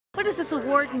does this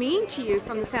award mean to you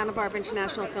from the Santa Barbara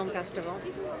International Film Festival?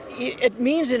 It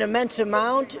means an immense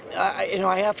amount.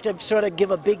 I have to sort of give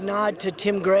a big nod to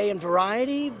Tim Gray and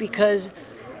Variety, because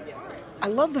I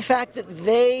love the fact that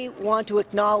they want to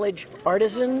acknowledge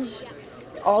artisans.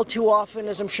 All too often,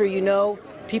 as I'm sure you know,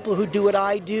 people who do what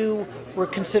I do were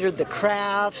considered the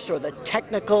crafts or the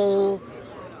technical,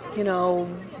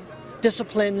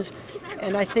 disciplines.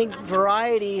 And I think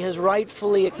Variety has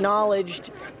rightfully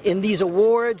acknowledged in these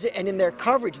awards and in their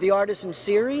coverage, the Artisan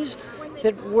series,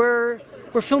 that we're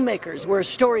filmmakers, we're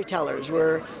storytellers,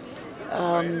 we're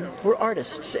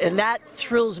artists, and that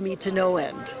thrills me to no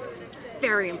end.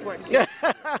 Very important.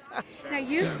 Now,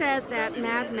 you said that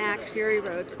Mad Max Fury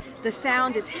Roads, the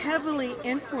sound is heavily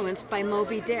influenced by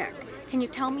Moby Dick. Can you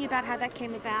tell me about how that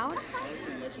came about?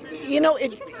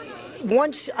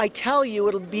 Once I tell you,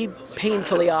 it'll be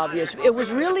painfully obvious. It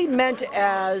was really meant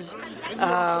as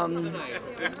an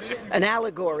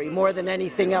allegory more than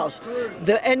anything else.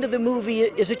 The end of the movie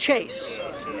is a chase,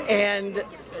 and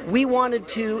we wanted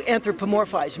to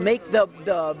anthropomorphize, make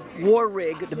the war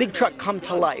rig, the big truck, come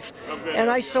to life. And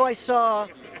I saw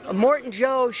Morton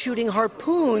Joe shooting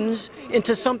harpoons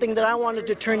into something that I wanted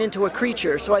to turn into a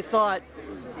creature. So I thought,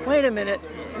 wait a minute,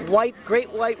 great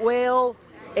white whale,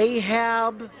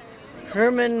 Ahab,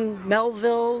 Herman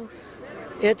Melville,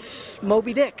 it's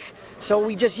Moby Dick. So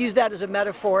we just used that as a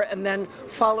metaphor and then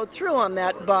followed through on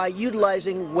that by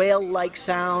utilizing whale-like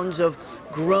sounds of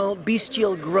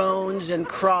bestial groans and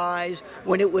cries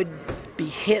when it would be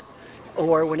hit,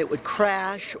 or when it would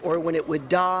crash, or when it would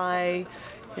die.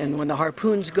 And when the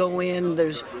harpoons go in,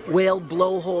 there's whale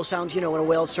blowhole sounds, when a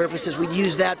whale surfaces. We'd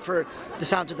use that for the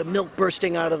sounds of the milk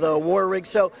bursting out of the war rig.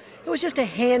 So it was just a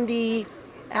handy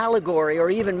allegory or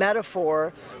even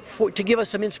metaphor to give us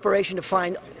some inspiration to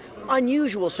find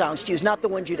unusual sounds to use, not the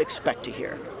ones you'd expect to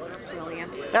hear.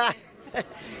 Brilliant.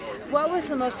 What was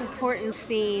the most important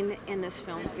scene in this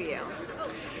film for you?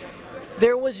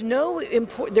 There was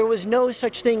no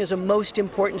such thing as a most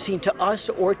important scene to us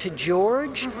or to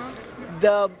George.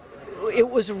 It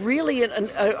was really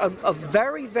a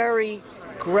very, very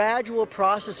gradual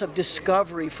process of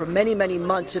discovery for many, many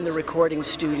months in the recording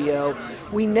studio.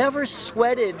 We never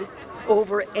sweated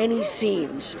over any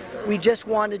scenes. We just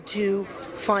wanted to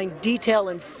find detail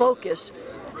and focus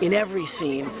in every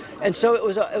scene. And so it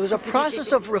was a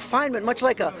process of refinement, much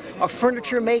like a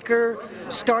furniture maker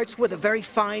starts with a very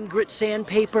fine grit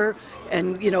sandpaper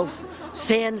and,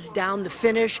 sands down the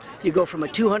finish. You go from a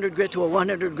 200 grit to a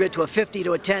 100 grit to a 50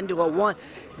 to a 10 to a 1.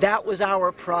 That was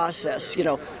our process.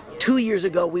 2 years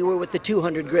ago, we were with the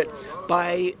 200 grit.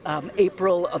 By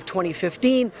April of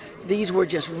 2015, these were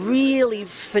just really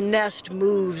finessed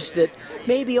moves that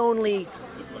maybe only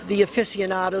the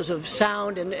aficionados of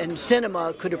sound and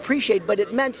cinema could appreciate, but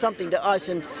it meant something to us,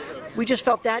 and we just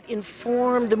felt that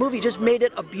informed the movie, just made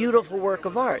it a beautiful work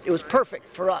of art. It was perfect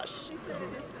for us.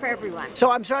 For everyone.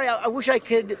 So I'm sorry, I wish I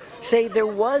could say there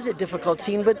was a difficult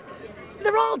scene, but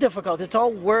they're all difficult. It's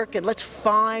all work, and let's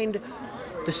find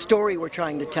the story we're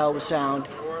trying to tell with sound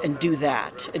and do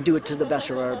that, and do it to the best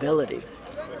of our ability.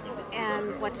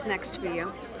 And what's next for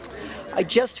you? I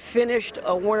just finished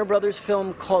a Warner Brothers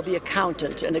film called The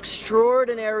Accountant, an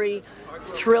extraordinary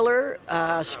thriller,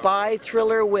 spy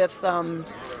thriller with Ben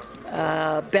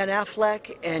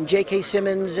Affleck and J.K.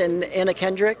 Simmons and Anna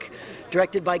Kendrick,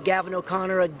 directed by Gavin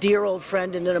O'Connor, a dear old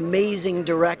friend and an amazing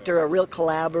director, a real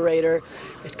collaborator.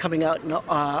 It's coming out in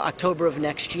October of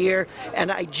next year.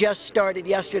 And I just started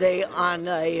yesterday on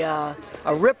a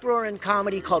rip-roaring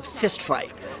comedy called Fist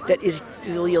Fight that is,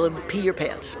 you'll pee your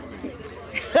pants.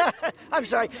 I'm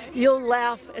sorry, you'll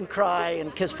laugh and cry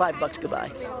and kiss $5 goodbye.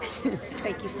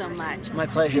 Thank you so much. My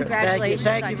pleasure. Congratulations.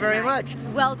 Thank you very much.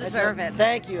 Well deserved.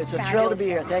 Thank you. It's a thrill to be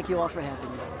here. Thank you all for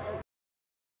having me.